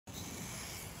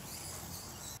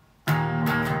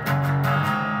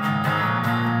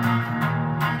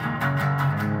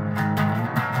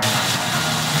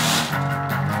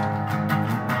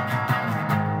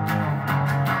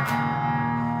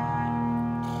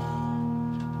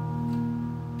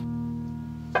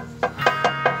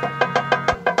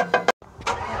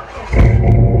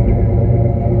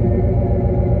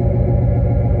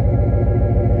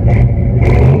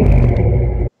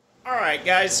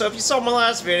Alright guys, so if you saw my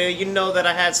last video, you know that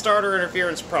I had starter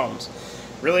interference problems.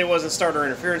 Really, it wasn't starter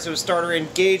interference, it was starter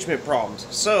engagement problems.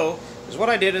 So, what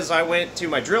I did is I went to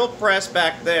my drill press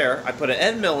back there, I put an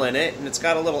end mill in it, and it's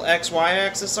got a little XY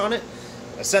axis on it.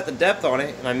 I set the depth on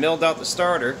it, and I milled out the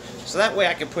starter, so that way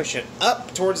I can push it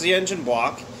up towards the engine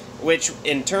block, which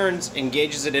in turn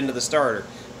engages it into the starter.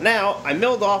 Now, I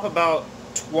milled off about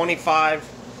 25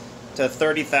 to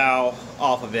 30 thou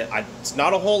off of it. It's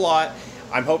not a whole lot.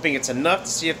 I'm hoping it's enough to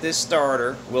see if this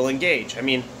starter will engage. I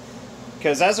mean,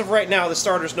 because as of right now, the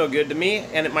starter's no good to me,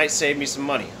 and it might save me some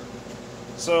money.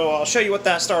 So I'll show you what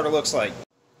that starter looks like.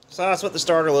 So that's what the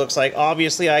starter looks like.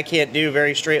 Obviously, I can't do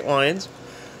very straight lines,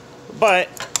 but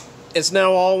it's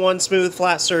now all one smooth,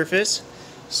 flat surface.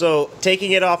 So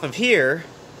taking it off of here,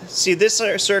 see this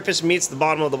surface meets the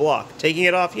bottom of the block. Taking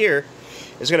it off here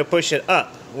is going to push it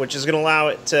up, which is going to allow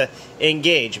it to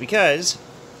engage, because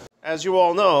as you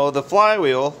all know, the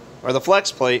flywheel, or the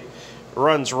flex plate,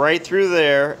 runs right through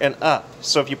there and up.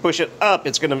 So if you push it up,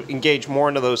 it's going to engage more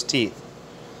into those teeth.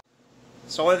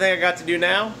 So the only thing I got to do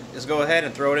now is go ahead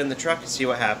and throw it in the truck and see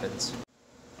what happens.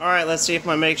 Alright, let's see if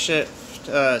my makeshift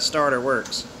starter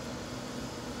works.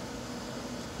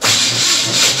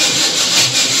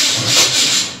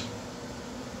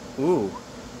 Ooh,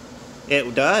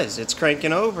 it does. It's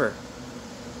cranking over.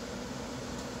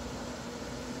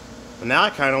 But now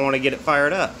I kind of want to get it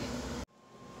fired up.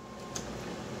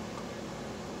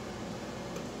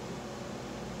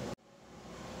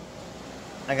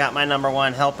 I got my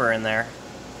 #1 helper in there.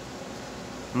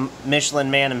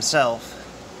 Michelin man himself.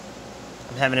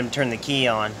 I'm having him turn the key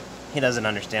on. He doesn't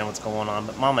understand what's going on,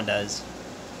 but Mama does.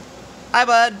 Hi,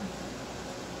 bud.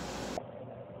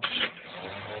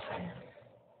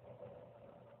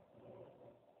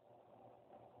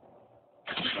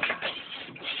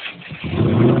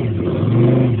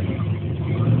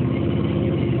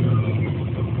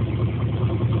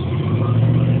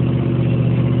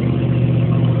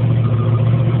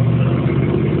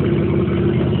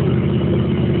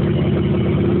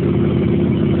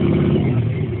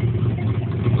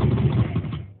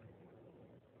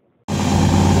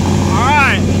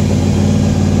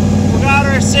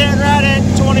 Sitting right at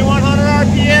 2100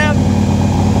 RPM.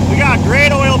 We got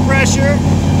great oil pressure,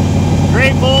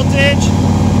 great voltage.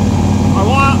 Our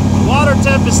water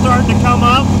temp is starting to come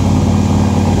up.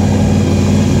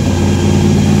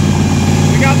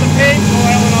 We got the paint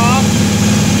boiling off.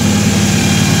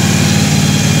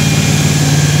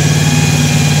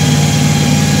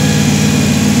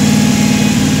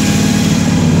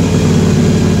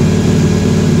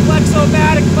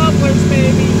 Flexo-matic couplers,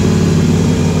 baby.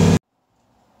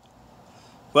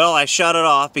 Well, I shut it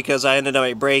off because I ended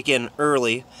up breaking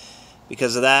early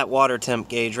because of that water temp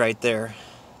gauge right there.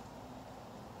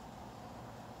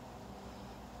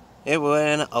 It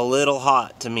went a little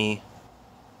hot to me.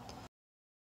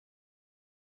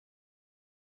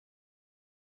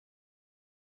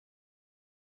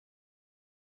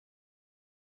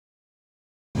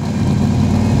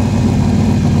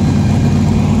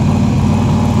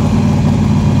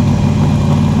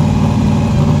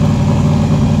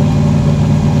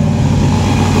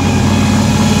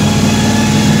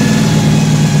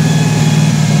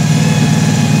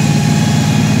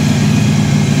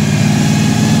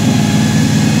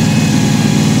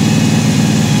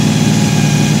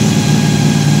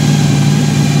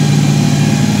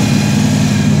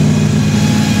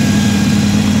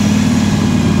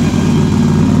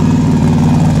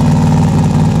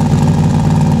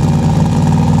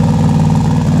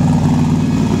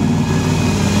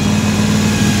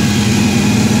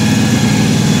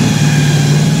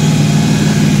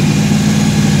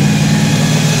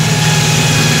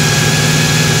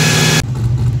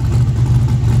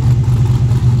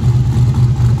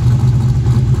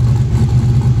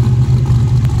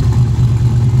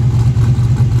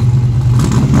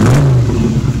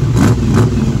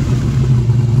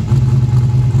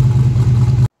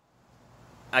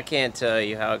 I can't tell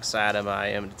you how excited I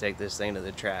am to take this thing to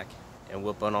the track and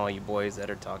whoop on all you boys that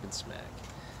are talking smack.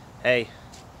 Hey,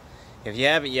 if you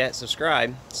haven't yet,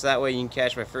 subscribe, so that way you can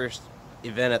catch my first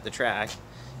event at the track.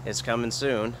 It's coming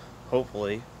soon,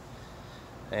 hopefully,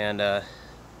 and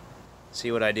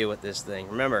see what I do with this thing.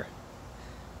 Remember,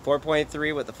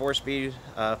 4.3 with the 4-speed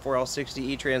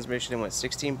 4L60E transmission, and went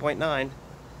 16.9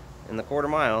 in the quarter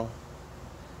mile.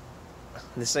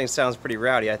 This thing sounds pretty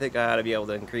rowdy. I think I ought to be able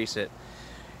to increase it,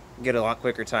 get a lot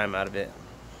quicker time out of it.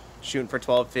 Shooting for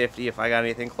 1250. If I got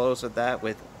anything close with that,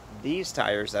 with these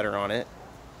tires that are on it,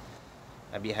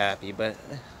 I'd be happy. But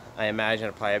I imagine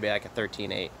it'll probably be like a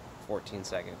 13.8, 14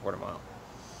 second quarter mile.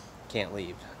 Can't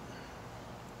leave.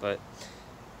 But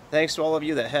thanks to all of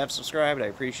you that have subscribed. I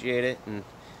appreciate it, and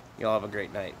y'all have a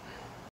great night.